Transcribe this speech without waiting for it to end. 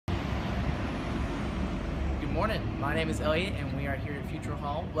morning. My name is Elliot and we are here at Futrall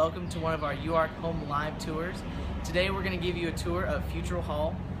Hall. Welcome to one of our UARK Home Live tours. Today we're going to give you a tour of Futrall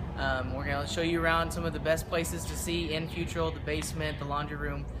Hall. We're going to show you around some of the best places to see in Futrall, the basement, the laundry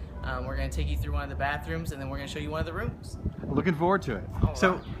room. We're going to take you through one of the bathrooms and then we're going to show you one of the rooms. Looking forward to it.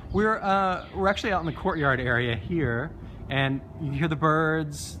 So we're actually out in the courtyard area here, and you hear the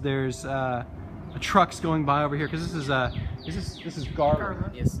birds. There's trucks going by over here because this is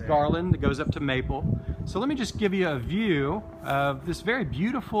Garland. Yes, sir. Garland that goes up to Maple. So let me just give you a view of this very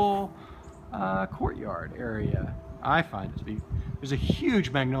beautiful courtyard area. I find it to be. There's a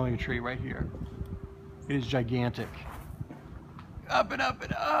huge magnolia tree right here. It is gigantic. Up and up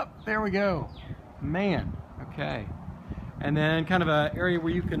and up. There we go. Man. Okay. And then kind of an area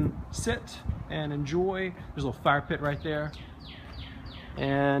where you can sit and enjoy. There's a little fire pit right there.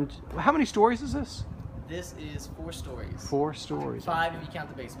 And how many stories is this? This is 4 stories. 4 stories. 5 if you count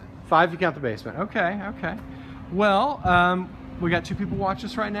the basement. 5 if you count the basement. Okay, okay. Well, we got 2 people watching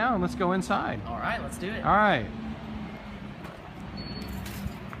us right now, and let's go inside. All right, let's do it. All right.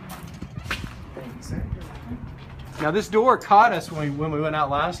 Thank you, sir. Now this door caught us when we went out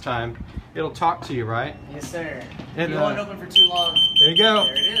last time. It'll talk to you, right? Yes, sir. You won't open for too long. There you go.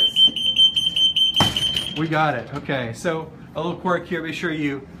 There it is. We got it. Okay, so a little quirk here. Be sure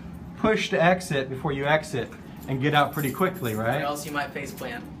you push to exit before you exit and get out pretty quickly, right? Or else you might face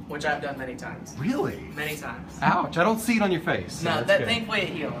plant, which I've done many times. Really? Many times. Ouch, I don't see it on your face. So No, that thankfully it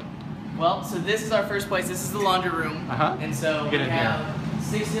healed. Well, so this is our first place. This is the laundry room. And so we have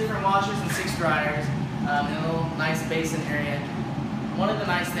 6 different washers and 6 dryers in a little nice basin area. One of the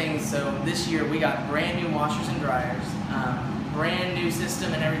nice things, so this year we got brand new washers and dryers, brand new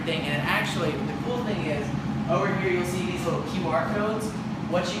system and everything, and actually the cool thing is over here you'll see these little QR codes.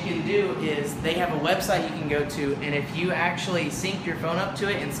 What you can do is they have a website you can go to, and if you actually sync your phone up to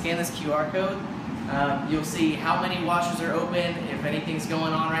it and scan this QR code, you'll see how many washers are open, if anything's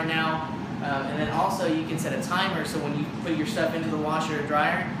going on right now, and then also you can set a timer so when you put your stuff into the washer or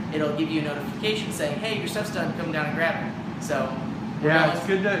dryer, it'll give you a notification saying, hey, your stuff's done, come down and grab it. So yeah, it's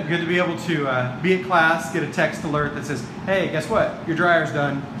good to be able to be at class, get a text alert that says, hey, guess what? Your dryer's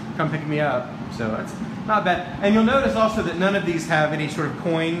done. Come pick me up. So that's not bad. And you'll notice also that none of these have any sort of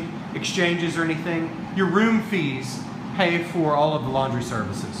coin exchanges or anything. Your room fees pay for all of the laundry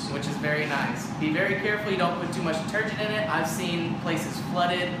services. Which is very nice. Be very careful you don't put too much detergent in it. I've seen places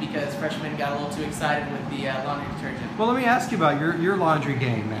flooded because freshmen got a little too excited with the laundry detergent. Well, let me ask you about your laundry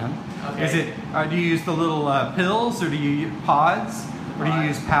game, man. Okay. Is it, do you use the little pills, or do you use pods? Or do you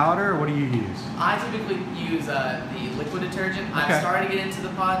use powder, or what do you use? I typically use the liquid detergent. I've started to get into the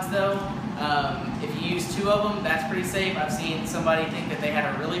pods though. If you use 2 of them, that's pretty safe. I've seen somebody think that they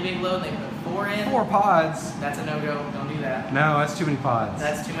had a really big load and they put 4 in. 4 pods? That's a no-go. Don't do that. No, that's too many pods.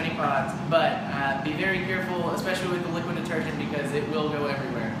 That's too many pods. But be very careful, especially with the liquid detergent, because it will go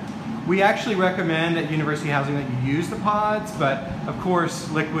everywhere. We actually recommend at University Housing that you use the pods, but of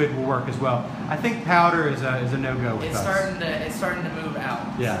course liquid will work as well. I think powder is a no-go with us. It's starting to move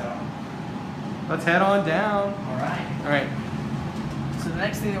out. Yeah. So. Let's head on down. All right. All right. So the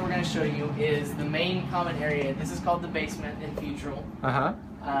next thing that we're going to show you is the main common area. This is called the basement in Futrall.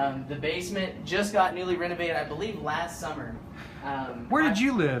 The basement just got newly renovated, I believe, last summer. Where did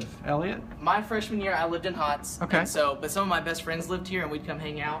you live, Elliot? My freshman year, I lived in Hotz. Okay. And so, but some of my best friends lived here, and we'd come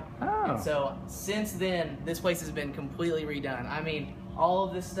hang out. Oh. And so since then, this place has been completely redone. I mean, all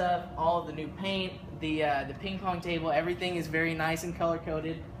of this stuff, all of the new paint, the ping pong table, everything is very nice and color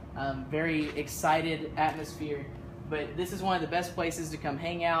coded. Very excited atmosphere. But this is one of the best places to come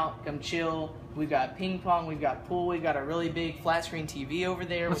hang out, come chill. We've got ping pong, we've got pool, we've got a really big flat screen TV over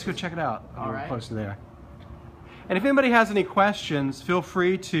there. Let's go check it out. All right. Close to there. And if anybody has any questions, feel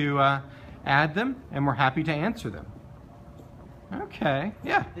free to add them, and we're happy to answer them. Okay,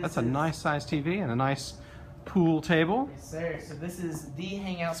 yeah, that's a nice size TV and a nice pool table. Yes, sir. So this is the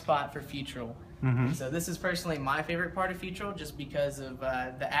hangout spot for Futrall. So this is personally my favorite part of Futrall, just because of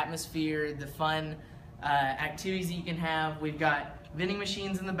the atmosphere, the fun activities that you can have. We've got vending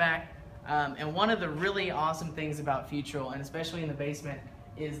machines in the back, and one of the really awesome things about Futrall, and especially in the basement,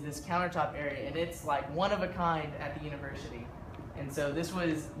 is this countertop area, and it's like one of a kind at the university. And so this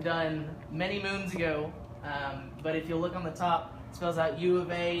was done many moons ago, but if you look on the top, it spells out U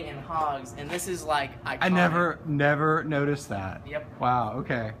of A and Hogs, and this is like iconic. I never noticed that. Yep. Wow,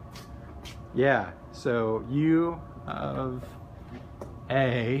 okay. Yeah, so U of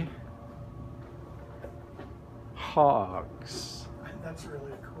A Hogs. That's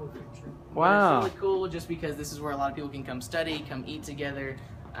really a cool picture. Wow. It's really cool just because this is where a lot of people can come study, come eat together.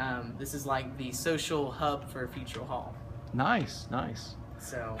 This is like the social hub for Futrall Hall. Nice, nice.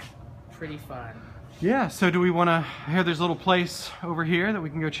 So, pretty fun. Yeah, so do we want to, here there's a little place over here that we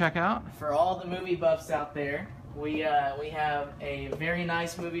can go check out? For all the movie buffs out there, we have a very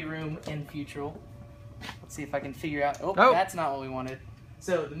nice movie room in Futrall. Let's see if I can figure out, oh, that's not what we wanted.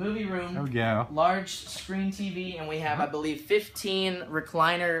 So the movie room, there we go. Large screen TV, and we have, I believe, 15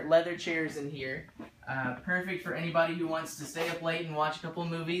 recliner leather chairs in here. Perfect for anybody who wants to stay up late and watch a couple of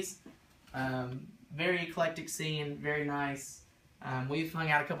movies. Very eclectic scene, very nice. We've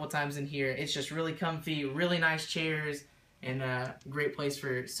hung out a couple of times in here. It's just really comfy, really nice chairs, and a great place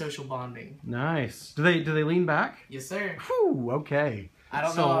for social bonding. Nice. Do they lean back? Yes, sir. Whew, okay. I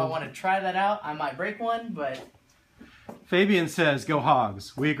don't know if I want to try that out. I might break one, but... Fabian says, go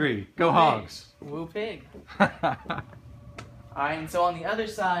Hogs. We agree. Go Hogs. Woo pig. Alright, and so on the other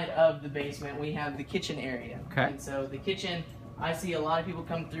side of the basement, we have the kitchen area. Okay. And so the kitchen, I see a lot of people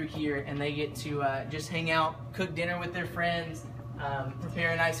come through here, and they get to just hang out, cook dinner with their friends,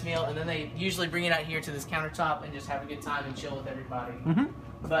 prepare a nice meal, and then they usually bring it out here to this countertop and just have a good time and chill with everybody.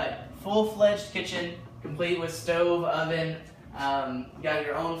 But full-fledged kitchen, complete with stove, oven, got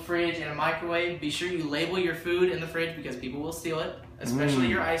your own fridge and a microwave. Be sure you label your food in the fridge because people will steal it, especially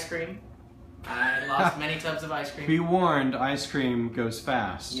your ice cream. I lost many tubs of ice cream. Be warned, ice cream goes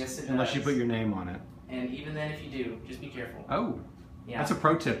fast. Yes, it does. Unless you put your name on it. And even then, if you do, just be careful. Oh, yeah. That's a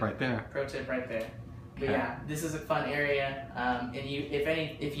pro tip right there. Pro tip right there. But yeah, this is a fun area. And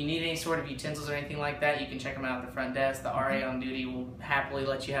if you need any sort of utensils or anything like that, you can check them out at the front desk. The RA on duty will happily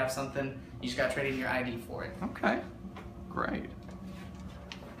let you have something. You just got to trade in your ID for it. Okay, great.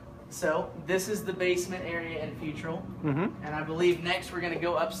 So this is the basement area in Futrall. And I believe next we're going to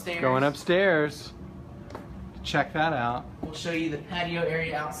go upstairs. Going upstairs. Check that out. We'll show you the patio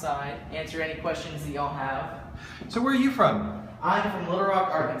area outside, answer any questions that y'all have. So where are you from? I'm from Little Rock,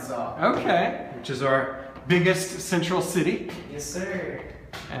 Arkansas. Okay, which is our biggest central city. Yes, sir.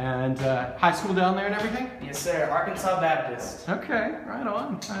 And high school down there and everything? Yes, sir. Arkansas Baptist. Okay, right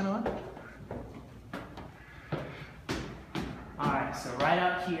on, right on. Alright, so right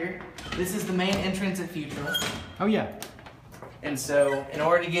up here, this is the main entrance at Futrall. Oh yeah. And so, in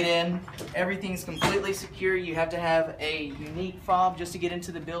order to get in, everything's completely secure. You have to have a unique fob just to get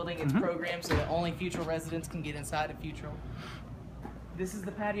into the building. It's programmed so that only Futrall residents can get inside of Futrall. This is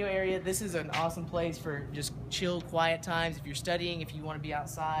the patio area. This is an awesome place for just chill, quiet times. If you're studying, if you want to be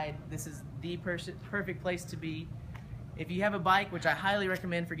outside, this is the perfect place to be. If you have a bike, which I highly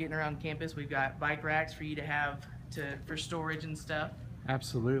recommend for getting around campus, we've got bike racks for you to have for storage and stuff.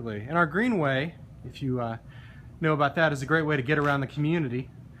 Absolutely. And our greenway, if you know about that, is a great way to get around the community.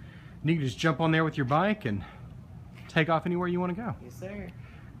 And you can just jump on there with your bike and take off anywhere you want to go. Yes, sir.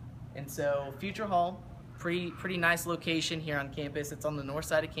 And so Futrall Hall, pretty nice location here on campus. It's on the north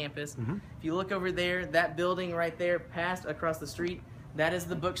side of campus. If you look over there, that building right there, past across the street, that is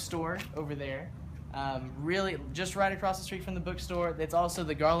the bookstore over there. Really, just right across the street from the bookstore. It's also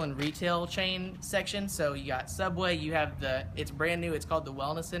the Garland retail chain section. So you got Subway. You have it's brand new. It's called the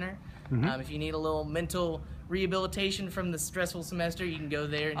Wellness Center. If you need a little mental rehabilitation from the stressful semester, you can go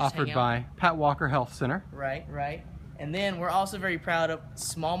there and just hang out. Offered by Pat Walker Health Center. Right, right. And then we're also very proud of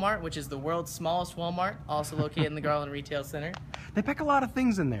Small Mart, which is the world's smallest Walmart, also located in the Garland Retail Center. They pack a lot of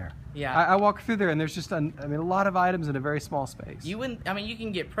things in there. Yeah. I walk through there and there's just a lot of items in a very small space. You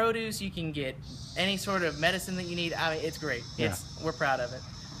can get produce, you can get any sort of medicine that you need. It's great. Yeah. We're proud of it.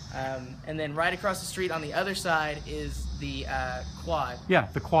 And then right across the street on the other side is the quad. Yeah,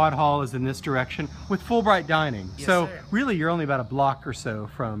 the quad hall is in this direction with Fulbright dining. Yes, so sir. really you're only about a block or so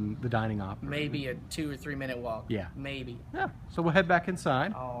from the dining option. Maybe a 2 or 3 minute walk. Yeah. Maybe. Yeah, so we'll head back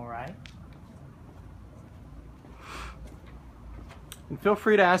inside. All right. And feel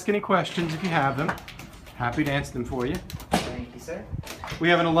free to ask any questions if you have them. Happy to answer them for you. Thank you, sir. We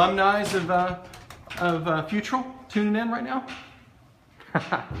have an alumni of Futrall tuning in right now.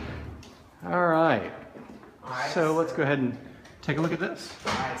 All right. So let's go ahead and take a look at this.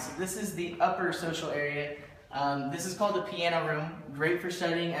 All right, so this is the upper social area. This is called the piano room. Great for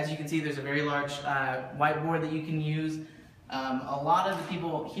studying. As you can see, there's a very large whiteboard that you can use. A lot of the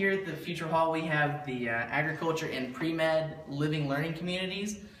people here at the Futrall Hall, we have the agriculture and pre-med living learning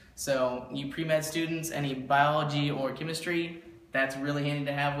communities. So you pre-med students, any biology or chemistry, that's really handy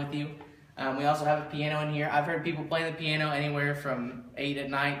to have with you. We also have a piano in here. I've heard people playing the piano anywhere from 8 at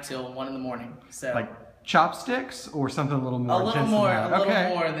night till 1 in the morning. So like chopsticks or something a little more intense more, than that? a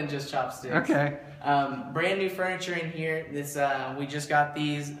little more than just chopsticks. Okay. Brand new furniture in here. This we just got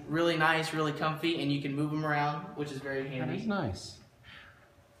these, really nice, really comfy, and you can move them around, which is very handy. That is nice.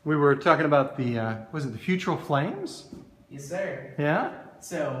 We were talking about the was it the Futrall Flames? Yes, sir. Yeah.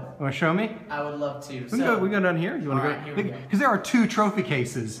 So, you want to show me? I would love to. We go down here. You want to go? Because there are 2 trophy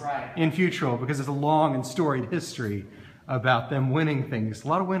cases in Futrall, because there's a long and storied history about them winning things. A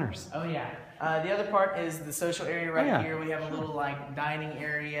lot of winners. Oh yeah. The other part is the social area right here. We have a little like dining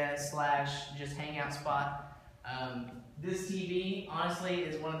area / just hangout spot. This TV, honestly,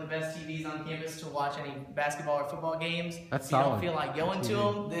 is one of the best TVs on campus to watch any basketball or football games. That's if you solid. don't feel like going to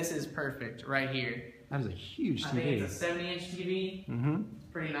them, this is perfect right here. That is a huge TV. I think it's a 70-inch TV. Mm-hmm. It's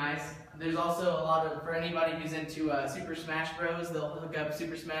pretty nice. There's also a lot of, for anybody who's into Super Smash Bros, they'll hook up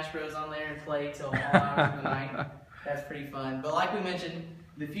Super Smash Bros on there and play till all hours of the night. That's pretty fun. But like we mentioned,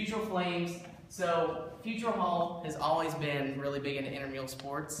 the Futrall Flames. So Futrall Hall has always been really big into intramural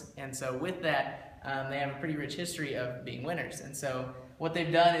sports, and so with that, they have a pretty rich history of being winners. And so what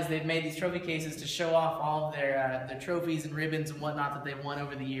they've done is they've made these trophy cases to show off all of their trophies and ribbons and whatnot that they've won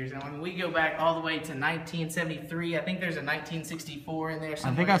over the years. And I mean, we go back all the way to 1973. I think there's a 1964 in there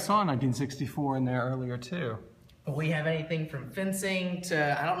somewhere. I think I saw 1964 in there earlier too. But we have anything from fencing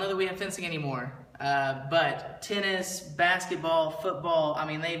to, I don't know that we have fencing anymore, but tennis, basketball, football, I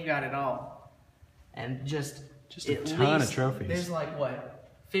mean, they've got it all. And just a ton of trophies. There's like,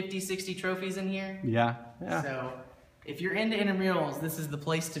 what, 50, 60 trophies in here? Yeah. So if you're into intramurals, this is the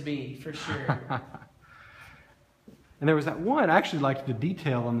place to be, for sure. And there was that one, I actually liked the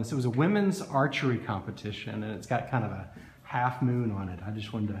detail on this. It was a women's archery competition, and it's got kind of a half moon on it. I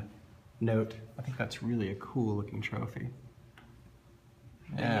just wanted to note, I think that's really a cool looking trophy.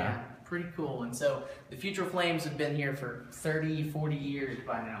 Yeah, pretty cool. And so the Futrall Flames have been here for 30, 40 years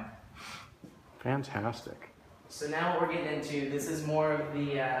by now. Fantastic. So now what we're getting into, this is more of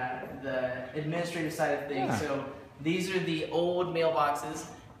the administrative side of things. Yeah. So these are the old mailboxes,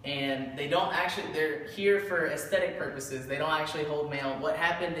 and they don't actually, they're here for aesthetic purposes. They don't actually hold mail. What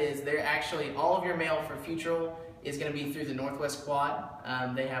happened is they're actually, all of your mail for Futrall is going to be through the Northwest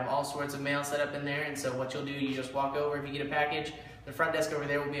Quad. They have all sorts of mail set up in there, and so what you'll do, you just walk over. If you get a package, the front desk over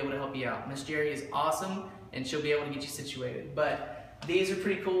there will be able to help you out. Miss Jerry is awesome, and she'll be able to get you situated. But these are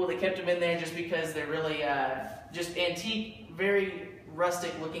pretty cool. They kept them in there just because they're really just antique, very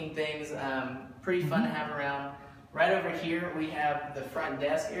rustic looking things, pretty fun to have around. Right over here we have the front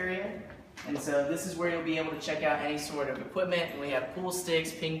desk area, and so this is where you'll be able to check out any sort of equipment. We have pool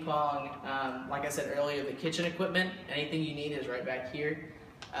sticks, ping pong, like I said earlier, the kitchen equipment, anything you need is right back here.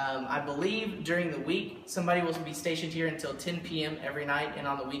 I believe during the week somebody will be stationed here until 10 p.m. every night, and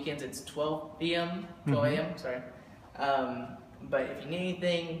on the weekends it's 12 a.m., sorry. But if you need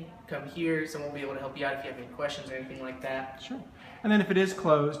anything, come here. Someone will be able to help you out if you have any questions or anything like that. Sure. And then if it is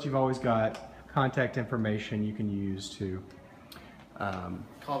closed, you've always got contact information you can use to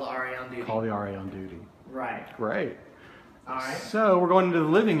call the RA on duty. Call the RA on duty. Right. Great. All right. So we're going into the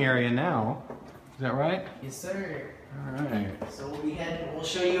living area now. Is that right? Yes, sir. All right. So we'll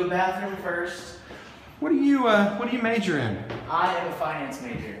show you a bathroom first. What do you major in? I am a finance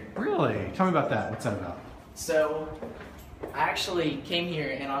major. Really? Tell me about that. What's that about? So I actually came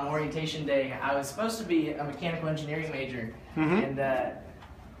here, and on orientation day, I was supposed to be a mechanical engineering major. And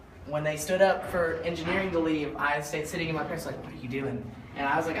when they stood up for engineering to leave, I stayed sitting in my parents like, what are you doing? And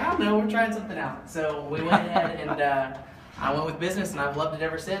I was like, I don't know, we're trying something out. So we went ahead and I went with business, and I've loved it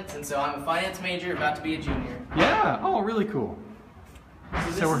ever since. And so I'm a finance major, about to be a junior. Yeah. Oh, really cool. So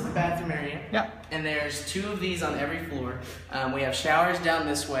this is the bathroom area. Yeah. And there's 2 of these on every floor. We have showers down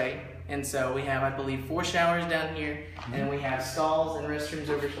this way. And so we have, I believe, 4 showers down here, and we have stalls and restrooms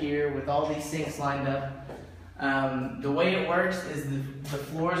over here with all these sinks lined up. The way it works is the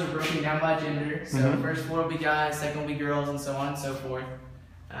floors are broken down by gender. So first floor will be guys, second will be girls, and so on and so forth.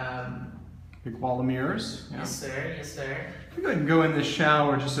 Big wall of mirrors. Yeah. Yes, sir. Yes, sir. Go ahead and go in this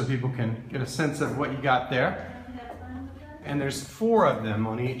shower just so people can get a sense of what you got there. And there's 4 of them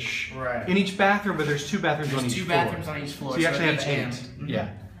on each, in each bathroom, but there's 2 bathrooms on each floor. 2 bathrooms on each floor. So you actually have 8. Yeah.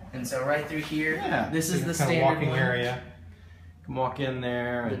 And so right through here, this is the kind standard of walking one. area. You can walk in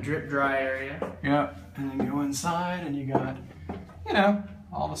there. The drip dry area. Yep. And then go inside, and you got, you know,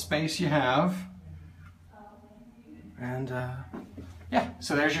 all the space you have. And yeah,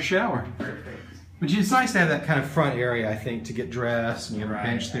 so there's your shower. Perfect. But it's nice to have that kind of front area, I think, to get dressed, and you have a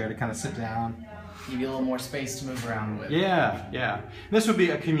bench there to kind of sit down. Give you a little more space to move around with. Yeah, yeah. This would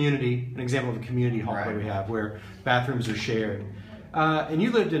be an example of a community hall that we have, where bathrooms are shared. And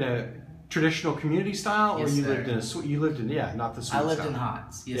you lived in a traditional community style, or you lived in not the suite style? I lived in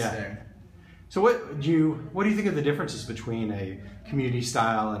HOTS, yes, sir. So what do you think of the differences between a community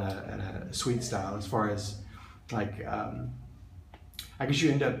style and a suite style, as far as like I guess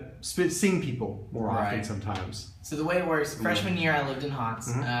you end up seeing people more often sometimes. So the way it works, freshman year I lived in Hotz.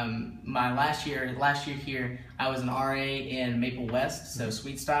 My last year here, I was an RA in Maple West, so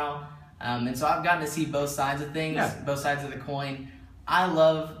suite style. And so I've gotten to see both sides of things, both sides of the coin. I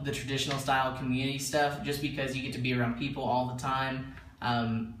love the traditional style community stuff just because you get to be around people all the time.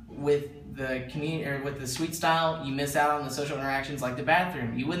 With the community or with the suite style, you miss out on the social interactions like the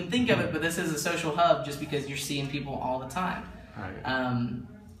bathroom. You wouldn't think of it, but this is a social hub just because you're seeing people all the time. Right.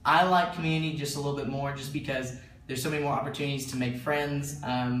 I like community just a little bit more just because there's so many more opportunities to make friends,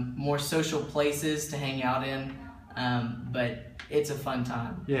 more social places to hang out in, but it's a fun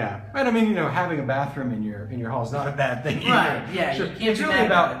time. Yeah, and I mean, you know, having a bathroom in your hall is not a bad thing either. Right, yeah. Sure. It's really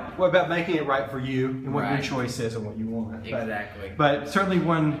about making it right for you and what your choice is and what you want. Exactly. But certainly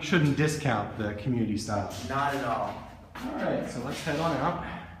one shouldn't discount the community style. Not at all. All right, so let's head on out.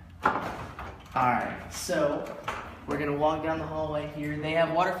 All right, so we're gonna walk down the hallway here. They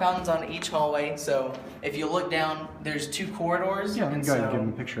have water fountains on each hallway, so if you look down, there's 2 corridors. Yeah, let me go ahead and give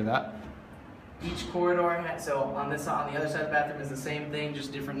them a picture of that. Each corridor, so on the other side of the bathroom is the same thing,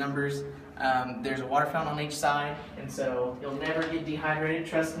 just different numbers. There's a water fountain on each side, and so you'll never get dehydrated,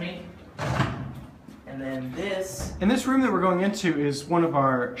 trust me. And then this. And this room that we're going into is one of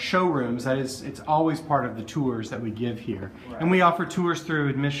our showrooms. That is, it's always part of the tours that we give here. Right. And we offer tours through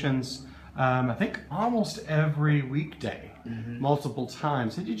admissions, I think almost every weekday. Multiple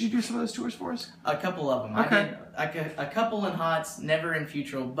times. Did you do some of those tours for us? A couple of them. Okay. I did a couple in Hotz, never in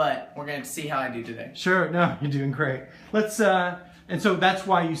Futrall, but we're going to see how I do today. Sure. No, you're doing great. Let's, and so that's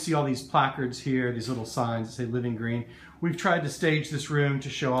why you see all these placards here, these little signs that say Living Green. We've tried to stage this room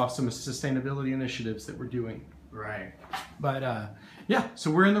to show off some sustainability initiatives that we're doing. Right. But yeah, so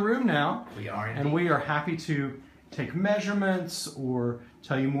we're in the room now. We are indeed. And we are happy to take measurements or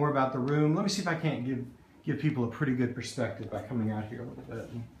tell you more about the room. Let me see if I can't give people a pretty good perspective by coming out here a little bit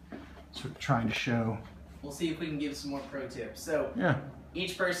and sort of trying to show. We'll see if we can give some more pro tips. So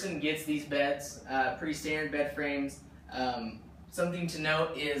each person gets these beds, pretty standard bed frames. Something to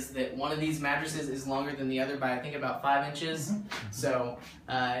note is that one of these mattresses is longer than the other by I think about 5 inches. So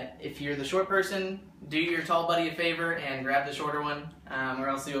if you're the short person, do your tall buddy a favor and grab the shorter one, or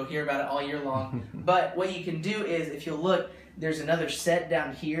else you'll hear about it all year long. But what you can do is, if you'll look, there's another set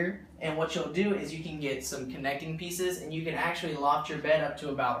down here, and what you'll do is you can get some connecting pieces, and you can actually loft your bed up to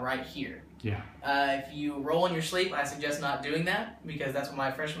about right here. Yeah. If you roll in your sleep, I suggest not doing that, because that's what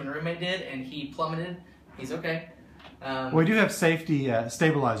my freshman roommate did, and he plummeted. He's okay. We do have safety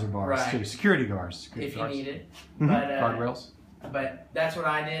stabilizer bars too, security guards. If you need it. Guardrails. But that's what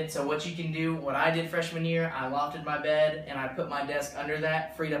I did. So what you can do, what I did freshman year, I lofted my bed and I put my desk under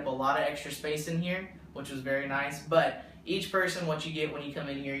that, freed up a lot of extra space in here, which was very nice. But each person, what you get when you come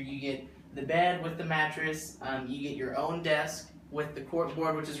in here, you get the bed with the mattress, you get your own desk with the cork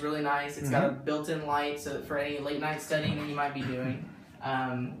board, which is really nice. It's got a built-in light, so that for any late night studying that you might be doing.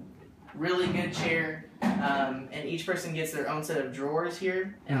 Really good chair, and each person gets their own set of drawers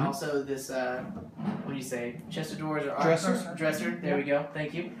here, and also this, what do you say, chest of drawers or dresser? Dresser, there we go,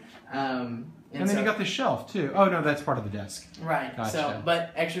 thank you. And then you got the shelf too. Oh no, that's part of the desk. Right, gotcha. So,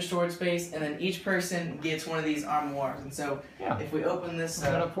 but extra storage space, and then each person gets one of these armoires. And so, if we open this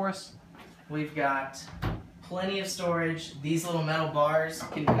up for us, we've got plenty of storage. These little metal bars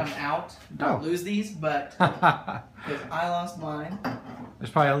can come out. Don't lose these, but because I lost mine. There's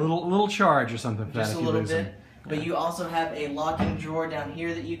probably a little charge or something for just that. Just a little bit. But you also have a locking drawer down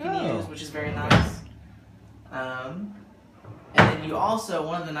here that you can use, which is very nice. And then you also,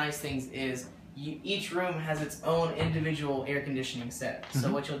 one of the nice things is each room has its own individual air conditioning set.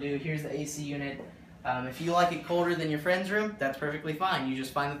 So what you'll do, here's the AC unit. If you like it colder than your friend's room, that's perfectly fine. You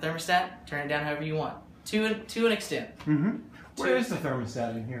just find the thermostat, turn it down however you want. To an extent. Where is the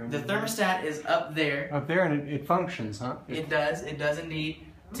thermostat in here? The thermostat is up there. Up there, and it functions, huh? It does indeed.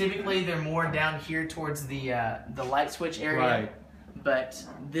 Typically, they're more down here towards the light switch area. Right. But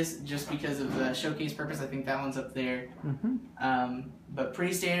this, just because of the showcase purpose, I think that one's up there. But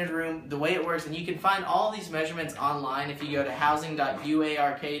pretty standard room. The way it works, and you can find all these measurements online if you go to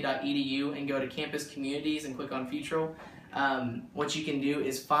housing.uark.edu and go to campus communities and click on Futrall. What you can do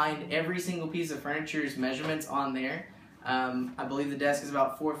is find every single piece of furniture's measurements on there. I believe the desk is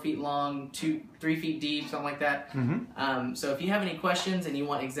about 4 feet long, 3 feet deep, something like that. So if you have any questions and you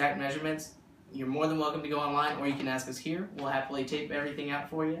want exact measurements, you're more than welcome to go online, or you can ask us here. We'll happily tape everything out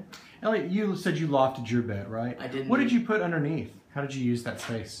for you. Elliot, you said you lofted your bed, right? I did. What did you put underneath? How did you use that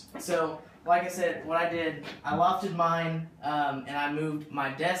space? So, like I said, what I did, I lofted mine, and I moved my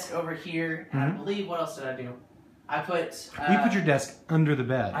desk over here, and I believe, what else did I do? I put... you put your desk under the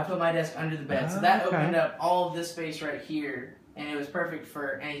bed. I put my desk under the bed, so that opened up all of this space right here, and it was perfect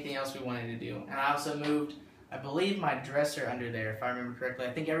for anything else we wanted to do. And I also moved, I believe, my dresser under there, if I remember correctly.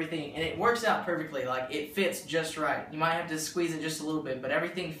 I think everything, and it works out perfectly. Like, it fits just right. You might have to squeeze it just a little bit, but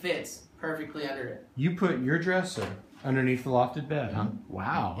everything fits perfectly under it. You put your dresser underneath the lofted bed, huh?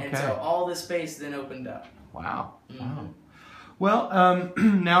 Wow. Okay. And so all the space then opened up. Wow. Wow. Well,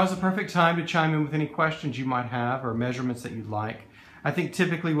 now is the perfect time to chime in with any questions you might have or measurements that you'd like. I think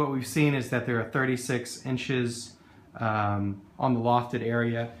typically what we've seen is that there are 36 inches on the lofted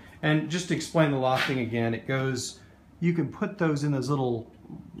area. And just to explain the lofting again, it goes, you can put those in those little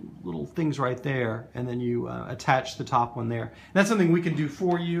things right there, and then you attach the top one there. And that's something we can do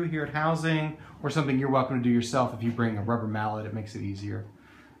for you here at Housing, or something you're welcome to do yourself if you bring a rubber mallet. It makes it easier.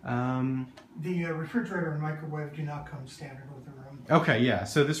 The refrigerator and microwave do not come standard with the room. Okay, yeah.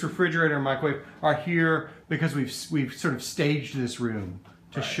 So this refrigerator and microwave are here because we've sort of staged this room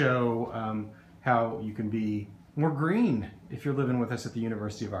to show how you can be more green if you're living with us at the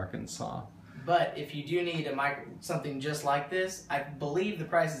University of Arkansas. But if you do need something just like this, I believe the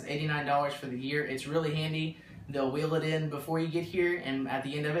price is $89 for the year. It's really handy. They'll wheel it in before you get here, and at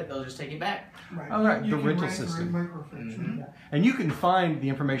the end of it, they'll just take it back. Right. Oh, right, the rental system. Yeah. And you can find the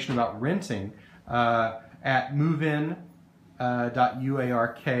information about renting at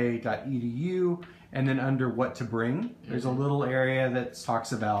movein.uark.edu, and then under what to bring, there's a little area that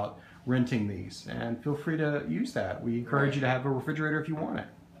talks about renting these, and feel free to use that. We encourage you to have a refrigerator if you want it.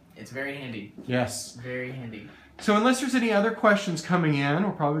 It's very handy. Yes. Very handy. So unless there's any other questions coming in,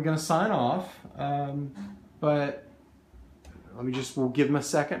 we're probably going to sign off. But we'll give them a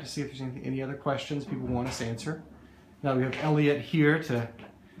second to see if there's any other questions people want us to answer. Now we have Elliot here to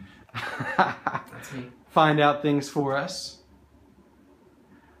That's me. Find out things for us.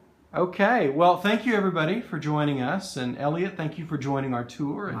 Okay, well, thank you everybody for joining us, and Elliot, thank you for joining our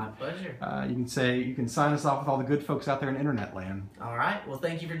tour. My pleasure. You can sign us off with all the good folks out there in internet land. All right, well,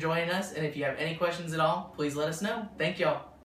 thank you for joining us, and if you have any questions at all, please let us know. Thank y'all.